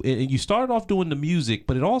growing. You started off doing the music,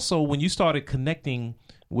 but it also, when you started connecting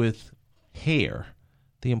with hair,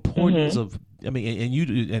 the importance of,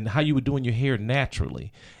 and how you were doing your hair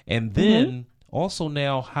naturally, and then also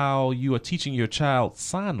now how you are teaching your child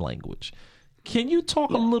sign language. Can you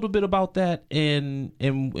talk a little bit about that, and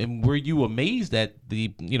were you amazed at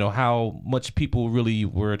how much people really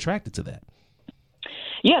were attracted to that?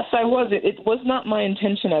 Yes, I was. It was not my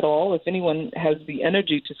intention at all. If anyone has the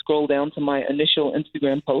energy to scroll down to my initial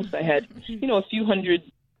Instagram post, I had, a few hundred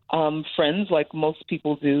friends, like most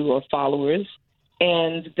people do, or followers.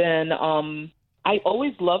 And then I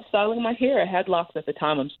always loved styling my hair. I had locks at the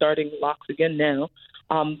time. I'm starting locks again now.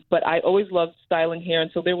 But I always loved styling hair.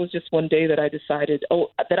 And so there was just one day that I decided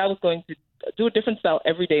that I was going to do a different style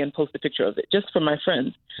every day and post a picture of it just for my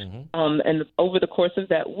friends. And over the course of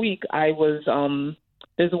that week, I was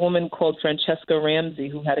there's a woman called Francesca Ramsey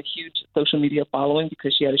who had a huge social media following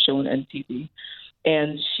because she had a show on MTV.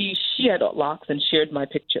 And she had locks and shared my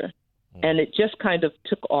picture. And it just kind of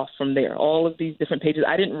took off from there, all of these different pages.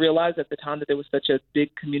 I didn't realize at the time that there was such a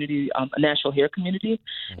big community, a natural hair community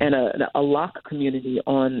and a lock community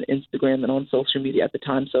on Instagram and on social media at the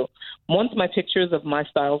time. So once my pictures of my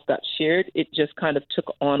styles got shared, it just kind of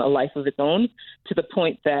took on a life of its own, to the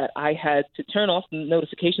point that I had to turn off the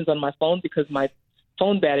notifications on my phone because my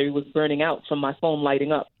phone battery was burning out from my phone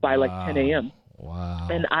lighting up by like 10 a.m. Wow.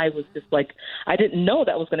 And I was just like, I didn't know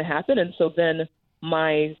that was going to happen. And so then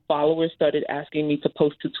my followers started asking me to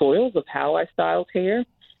post tutorials of how I styled hair. And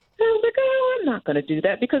I was like, I'm not going to do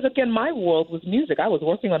that because, again, my world was music. I was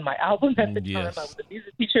working on my album at the time. I was a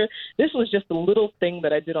music teacher. This was just a little thing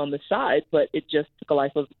that I did on the side, but it just took a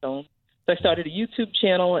life of its own. So I started a YouTube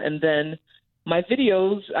channel, and then my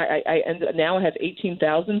videos, now I have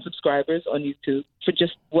 18,000 subscribers on YouTube for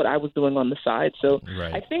just what I was doing on the side. So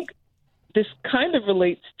I think this kind of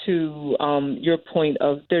relates to your point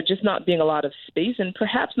of there just not being a lot of space and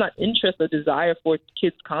perhaps not interest or desire for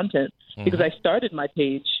kids' content, because I started my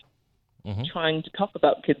page trying to talk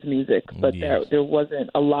about kids' music, but there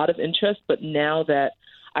wasn't a lot of interest. But now that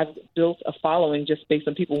I've built a following just based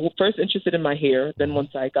on people who were first interested in my hair, then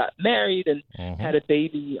once I got married and had a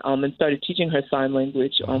baby and started teaching her sign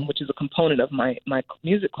language, which is a component of my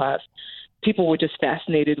music class, people were just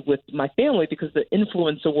fascinated with my family because the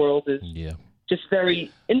influencer world is just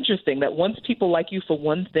very interesting. That once people like you for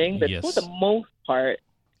one thing, that for the most part,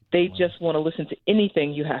 they just want to listen to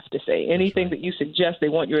anything you have to say, anything that you suggest. They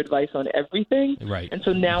want your advice on everything. Right. And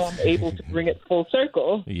so now I'm able to bring it full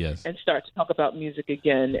circle and start to talk about music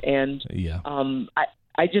again. And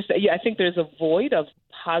I think there's a void of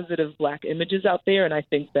positive Black images out there, and I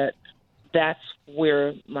think that's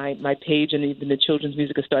where my page and even the children's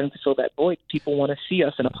music is starting to fill that void. People want to see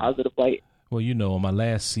us in a positive light. Well, you know, on my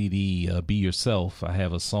last CD, Be Yourself, I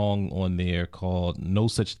have a song on there called No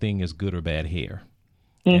Such Thing as Good or Bad Hair.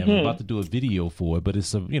 And I'm about to do a video for it, but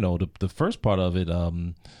it's the first part of it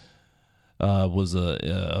was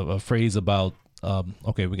a phrase about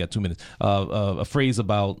okay, we got 2 minutes. A phrase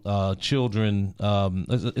about children.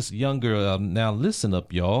 It's younger. Now listen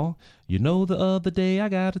up, y'all. You know, the other day I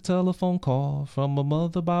got a telephone call from a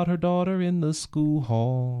mother about her daughter in the school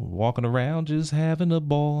hall, walking around just having a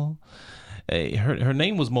ball. Hey, her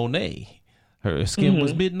name was Monet. Her skin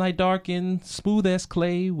was midnight dark and smooth as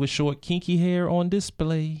clay, with short kinky hair on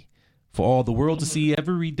display for all the world to see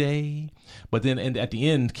every day. But then at the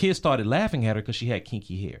end, kids started laughing at her because she had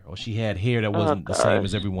kinky hair, or she had hair that wasn't the same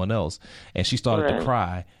as everyone else. And she started to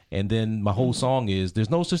cry. And then my whole song is, there's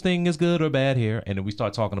no such thing as good or bad hair. And then we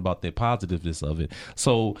start talking about the positiveness of it.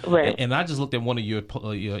 So, and I just looked at one of your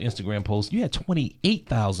Instagram posts. You had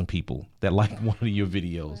 28,000 people that liked one of your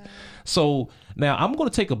videos. So now I'm going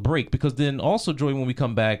to take a break, because then also, Joy, when we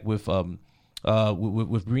come back with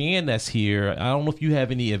Brianne that's here, I don't know if you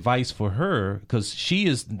have any advice for her, because she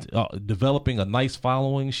is developing a nice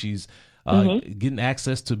following. She's getting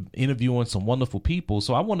access to interviewing some wonderful people.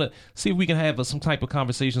 So I want to see if we can have some type of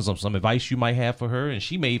conversations on some advice you might have for her, and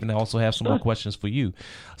she may even also have some more questions for you.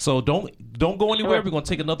 So don't go anywhere. We're going to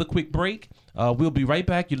take another quick break. We'll be right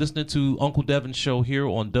back. You're listening to Uncle Devin's show here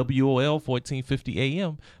on WOL 1450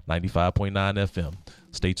 AM, 95.9 FM.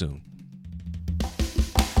 Stay tuned.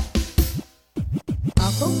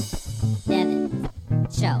 Uncle Devin's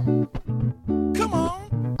Show. Come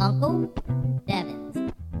on. Uncle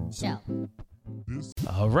Devin's Show.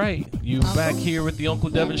 All right, you back here with the Uncle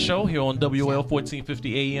Devin Show here on WL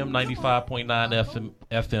 1450 AM, 95.9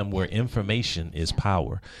 FM, where information is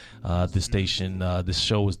power. This station, this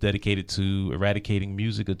show is dedicated to eradicating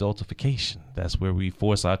music adultification. That's where we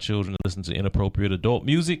force our children to listen to inappropriate adult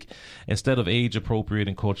music instead of age-appropriate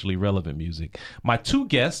and culturally relevant music. My two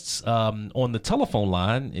guests on the telephone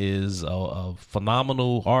line is a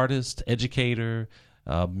phenomenal artist, educator,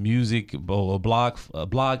 music blog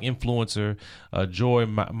influencer, Joy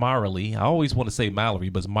Marley. I always want to say Mallory,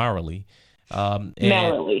 but it's Marley.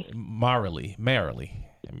 Marley.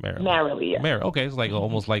 Yeah. Okay, it's like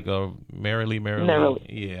almost like a Merrily.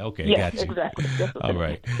 Yeah. Okay. Yes, got you. Exactly. All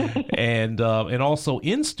right. And also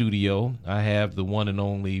in studio, I have the one and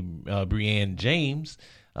only Brianne James,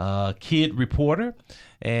 kid reporter,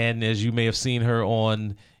 and as you may have seen her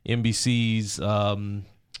on NBC's.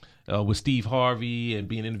 With Steve Harvey and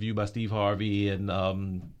being interviewed by Steve Harvey and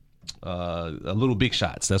Little Big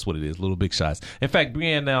Shots. That's what it is, Little Big Shots. In fact,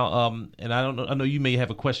 Brianne, now, and I know you may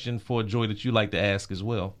have a question for Joy that you like to ask as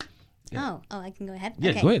well. Yeah. Oh, I can go ahead?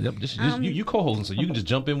 Yeah, okay. Go ahead. You co-hosting, so you can just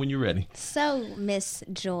jump in when you're ready. So, Miss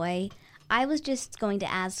Joy, I was just going to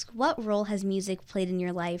ask, what role has music played in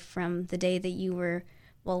your life from the day that you were,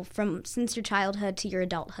 since your childhood to your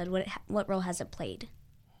adulthood? What role has it played?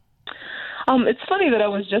 It's funny that I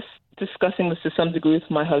was just discussing this to some degree with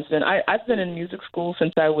my husband. I've been in music school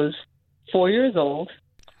since I was 4 years old,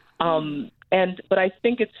 but I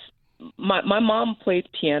think it's my mom played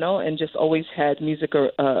piano and just always had music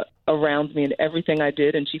around me in everything I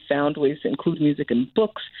did, and she found ways to include music in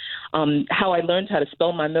books. How I learned how to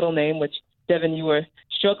spell my middle name, which Devin, you were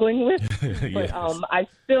struggling with, but I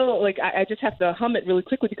still I just have to hum it really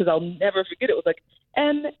quickly because I'll never forget it. It was like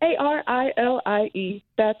Marie.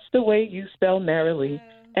 That's the way you spell merrily.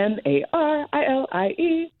 Marie.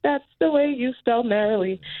 That's the way you spell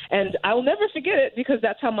merrily. And I'll never forget it because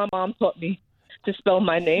that's how my mom taught me to spell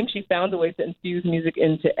my name. She found a way to infuse music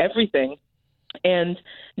into everything. And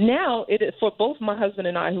now it is for both my husband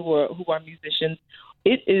and I, who are musicians.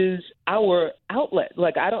 It is our outlet.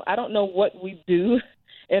 Like I don't know what we do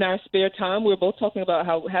in our spare time. We're both talking about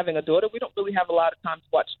how having a daughter, we don't really have a lot of time to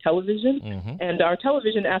watch television. And our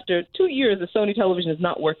television, after 2 years, the Sony television is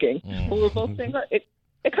not working. But we're both saying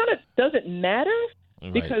it kind of doesn't matter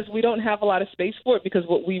because we don't have a lot of space for it, because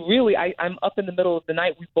what we really, I'm up in the middle of the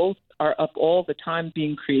night. We both are up all the time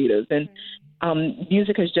being creative. And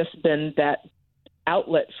music has just been that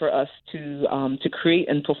outlet for us to create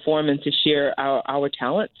and perform and to share our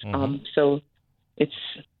talents. So it's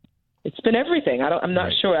it's been everything. I'm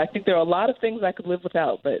not sure. I think there are a lot of things I could live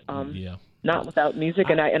without, but not without music.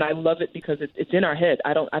 And I love it because it's in our head.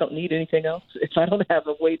 I don't need anything else. If I don't have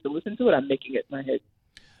a way to listen to it, I'm making it in my head.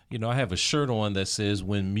 You know, I have a shirt on that says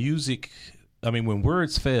when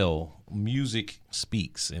words fail, music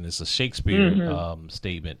speaks, and it's a Shakespeare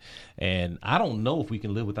statement. And I don't know if we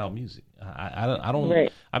can live without music. I don't.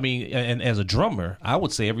 Right. I mean, and as a drummer, I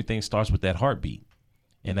would say everything starts with that heartbeat,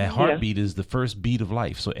 and that heartbeat is the first beat of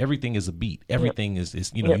life. So everything is a beat. Everything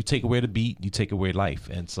is you take away the beat, you take away life.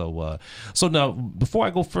 And so now before I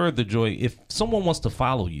go further, Joy, if someone wants to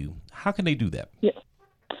follow you, how can they do that? Yeah.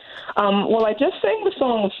 Well, I just sang the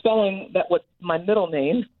song with spelling that was my middle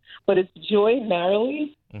name, but it's Joy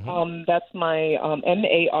Marilee. That's my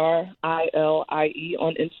Marilie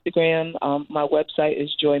on Instagram. My website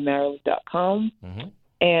is joymarilee.com.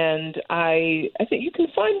 And I think you can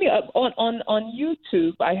find me up on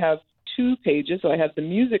YouTube. I have 2 pages. So I have the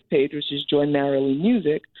music page, which is Joy Marilee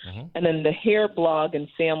Music, and then the hair blog and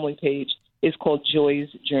family page is called Joy's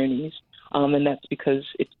Journeys. And that's because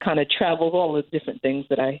it kind of travels all the different things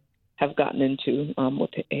that I have gotten into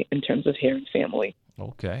in terms of hair and family.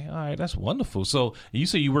 Okay. All right. That's wonderful. So you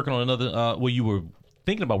say you're working on another, you were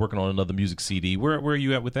thinking about working on another music CD. Where are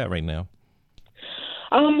you at with that right now?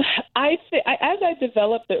 As I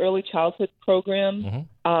develop the early childhood program,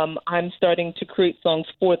 I'm starting to create songs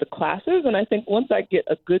for the classes. And I think once I get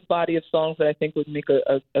a good body of songs that I think would make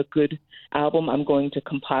a good album, I'm going to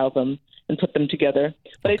compile them and put them together.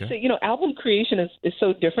 But I'd say, album creation is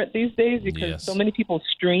so different these days because so many people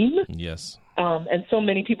stream. Yes. And so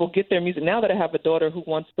many people get their music. Now that I have a daughter who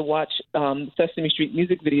wants to watch Sesame Street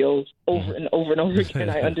music videos over and over and over again,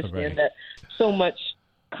 I understand that so much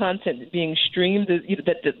content being streamed, that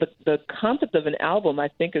the concept of an album, I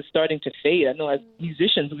think, is starting to fade. I know as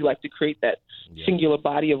musicians, we like to create that singular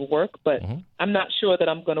body of work, but I'm not sure that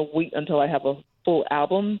I'm going to wait until I have a full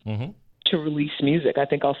album to release music. I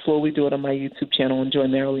think I'll slowly do it on my YouTube channel and Joy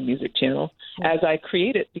Marilee Music channel as I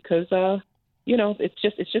create it because,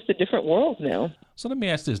 it's just a different world now. So let me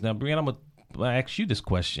ask this. Now, Brianna, I'm going to ask you this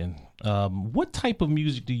question. What type of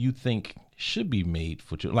music do you think should be made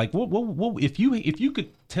for children? Like, what if you could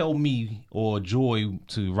tell me or Joy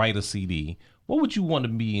to write a CD, what would you want to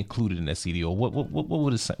be included in that CD, or what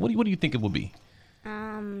would it say? What do you think it would be?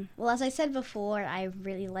 Well, as I said before, I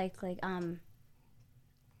really like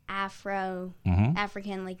African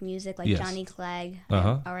music, like Johnny Clegg,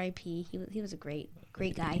 R.I.P. He was a great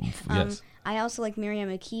guy. I also like Miriam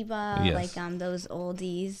Makeba, like those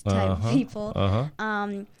oldies type people.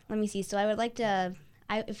 Let me see. So I would like to.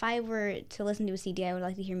 If I were to listen to a CD, I would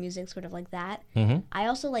like to hear music sort of like that. I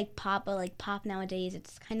also like pop, but like pop nowadays,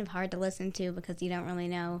 it's kind of hard to listen to because you don't really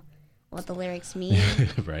know what the lyrics mean.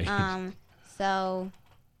 Right. So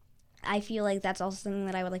I feel like that's also something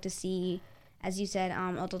that I would like to see. As you said,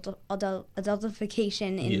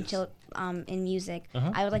 adultification in music.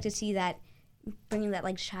 I would like to see that, bringing that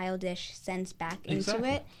like childish sense back into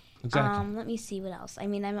it. Exactly. Let me see what else. I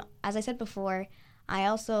mean, as I said before, I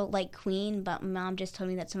also like Queen, but Mom just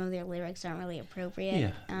told me that some of their lyrics aren't really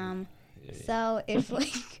appropriate. So it's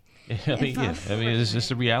like. It's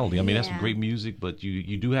just a reality. I mean, that's some great music, but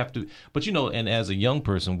you do have to. But and as a young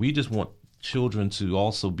person, we just want children to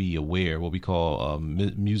also be aware, what we call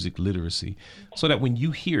music literacy, so that when you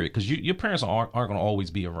hear it, because your parents aren't going to always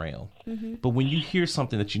be around, but when you hear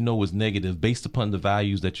something that is negative based upon the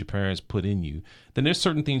values that your parents put in you, then there's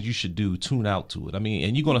certain things you should do, tune out to it. I mean,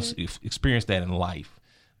 and you're going to experience that in life,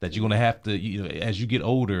 that you're going to have to, as you get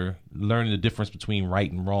older, learning the difference between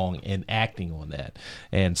right and wrong and acting on that.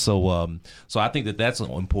 And so I think that's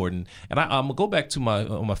important. And I'm going to go back to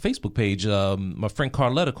on my Facebook page, my friend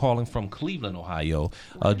Carletta calling from Cleveland, Ohio.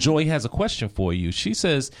 Joy has a question for you. She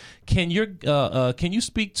says, can you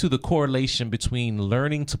speak to the correlation between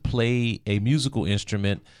learning to play a musical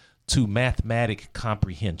instrument to mathematic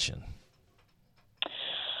comprehension?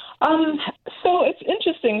 So it's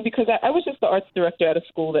interesting because I was just the arts director at a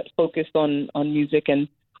school that focused on music, and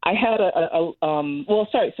I had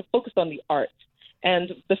focused on the arts.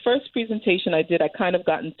 And the first presentation I did, I kind of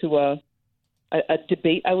got into a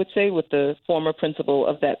debate, I would say, with the former principal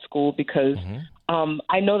of that school because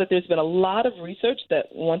I know that there's been a lot of research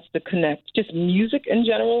that wants to connect just music in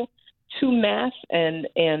general to math and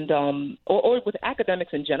or with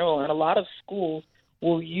academics in general, and a lot of schools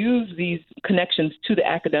will use these connections to the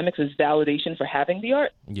academics as validation for having the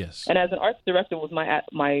arts. Yes. And as an arts director, it was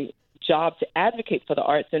my job to advocate for the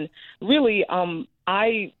arts. And really,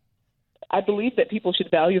 I believe that people should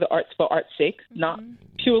value the arts for art's sake, not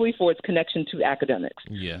purely for its connection to academics.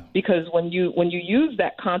 Yeah. Because when you use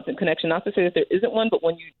that constant connection, not to say that there isn't one, but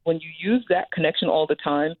when you use that connection all the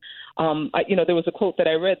time, there was a quote that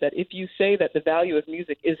I read that if you say that the value of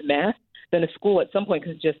music is math, then a school at some point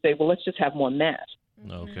could just say, well, let's just have more math.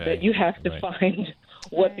 Okay. That you have to find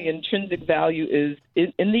what the intrinsic value is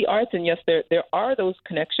in the arts. And yes, there are those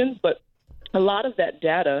connections, but a lot of that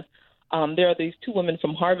data, there are these two women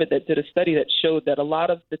from Harvard that did a study that showed that a lot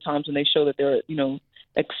of the times when they show that there are,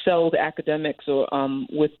 excelled academics or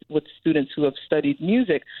with students who have studied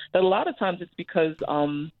music, that a lot of times it's because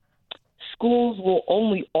schools will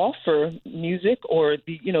only offer music or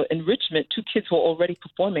the enrichment to kids who are already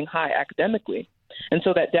performing high academically. And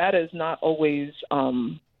so that data is not always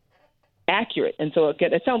accurate. And so,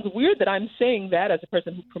 again, it sounds weird that I'm saying that as a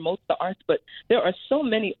person who promotes the arts, but there are so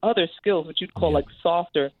many other skills, which you'd call like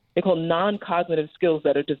softer, they call non-cognitive skills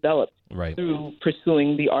that are developed through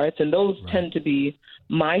pursuing the arts. And those tend to be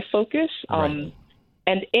my focus. And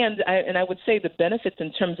I would say the benefits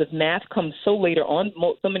in terms of math come so later on.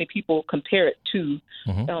 So many people compare it to,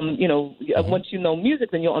 once you know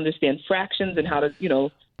music, then you'll understand fractions and how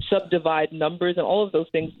to, subdivide numbers and all of those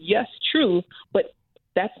things. Yes, true, but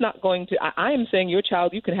that's not going to. I am saying your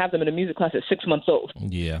child, you can have them in a music class at 6 months old.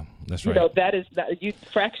 Yeah, that's right.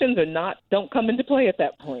 Fractions don't come into play at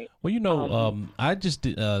that point. Well, I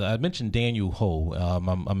mentioned Daniel Ho.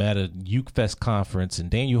 I'm at a UFest conference, and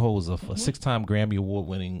Daniel Ho is a 6-time Grammy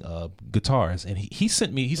Award-winning guitarist, and he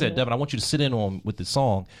sent me. He said, "Devin, I want you to sit in on with the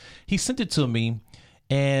song." He sent it to me,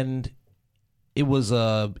 and it was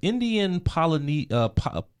a Indian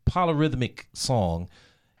polyrhythmic song.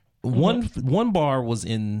 One bar was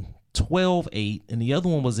in 12/8 and the other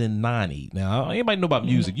one was in 9/8. Now, anybody know about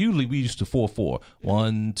music? Usually we used to 4/4.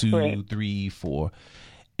 1, 2, 3, 4.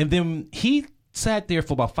 And then he sat there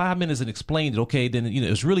for about 5 minutes and explained it. Okay, then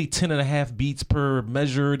it's really 10.5 beats per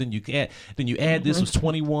measure. Then you add this was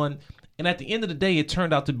 21. And at the end of the day, it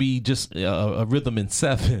turned out to be just a rhythm in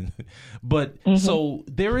 7. But so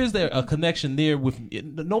there is a connection there with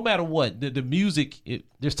no matter what, the music,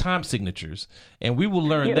 there's time signatures. And we will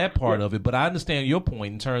learn that part of it. But I understand your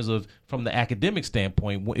point in terms of from the academic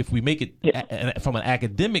standpoint. If we make it from an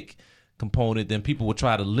academic component, then people will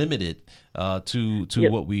try to limit it to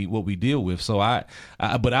what we deal with. So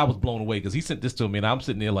but I was blown away because he sent this to me and I'm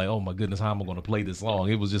sitting there like, oh my goodness, how am I going to play this song?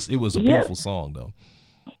 It was a beautiful song though.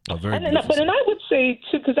 And I would say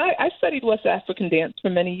too, because I studied West African dance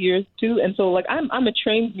for many years too, and so like I'm a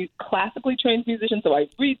classically trained musician, so I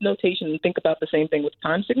read notation and think about the same thing with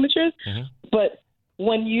time signatures. But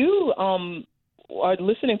when you are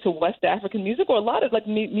listening to West African music or a lot of like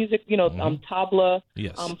music, tabla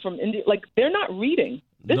from India, like they're not reading.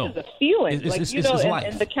 This is a feeling, and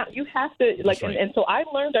the count. You have to like, and so I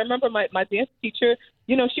learned. I remember my dance teacher.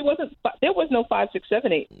 She wasn't. There was no 5, 6,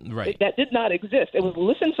 7, 8. Right. That did not exist. It was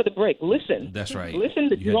listen for the break. Listen. That's right. Listen.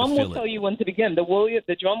 The drum will tell you when to begin. The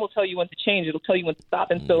drum will tell you when to change. It'll tell you when to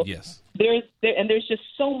stop. And so there's just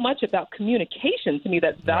so much about communication to me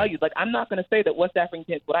that's valued. Like I'm not going to say that West African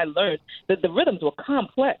dance. What I learned that the rhythms were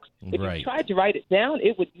complex. If you tried to write it down,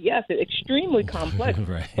 it would it's extremely complex.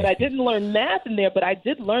 But I didn't learn math in there. But I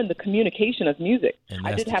did learn the communication of music.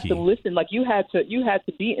 I did have to listen. Like you had to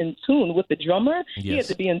be in tune with the drummer. He had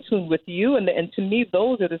to be in tune with you. And to me,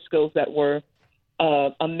 those are the skills that were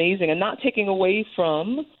amazing, and not taking away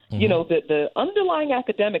from the underlying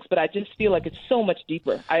academics. But I just feel like it's so much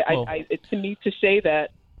deeper. To me, to say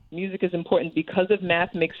that music is important because of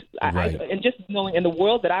math makes and just knowing in the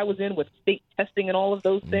world that I was in with state testing and all of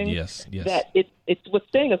those things, that it's what's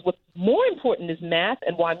saying is what's more important is math,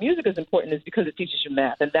 and why music is important is because it teaches you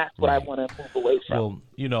math, and that's what I want to move away from.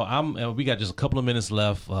 Well, we got just a couple of minutes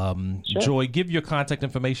left. Joy, give your contact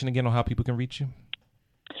information again on how people can reach you.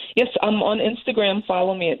 Yes, I'm on Instagram.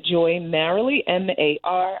 Follow me at Joy Marilee,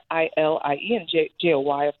 Marile, and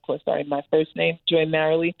Joy, of course. Sorry, my first name, Joy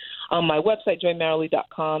Marilee. On my website,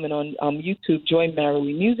 joymarilee.com, and on YouTube, Joy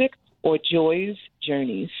Marilee Music or Joy's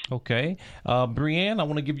Journeys. Okay. Brianne, I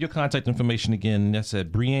want to give your contact information again. That's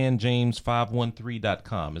at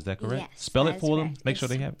BrianneJames513.com. Is that correct? Yes. Spell it for them. Make sure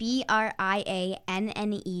they have it.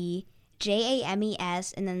 BrianneJames,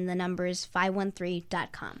 and then the numbers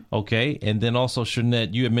 513.com. Okay. And then also,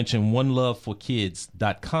 Shanette, you had mentioned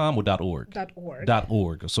oneloveforkids.com or .org? .org.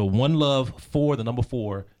 .org. So one love for the number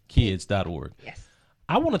 4 kids.org. Yes.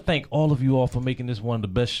 I want to thank all of you all for making this one of the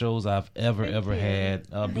best shows I've ever had.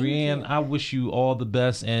 Brianne, I wish you all the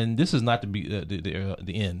best. And this is not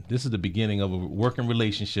the end. This is the beginning of a working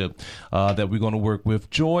relationship that we're going to work with.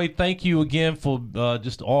 Joy, thank you again for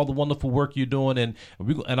just all the wonderful work you're doing. And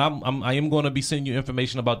I am going to be sending you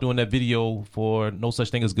information about doing that video for No Such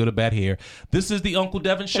Thing as Good or Bad Hair. This is the Uncle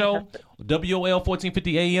Devin Show, WOL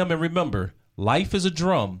 1450 AM. And remember, life is a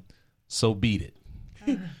drum, so beat it.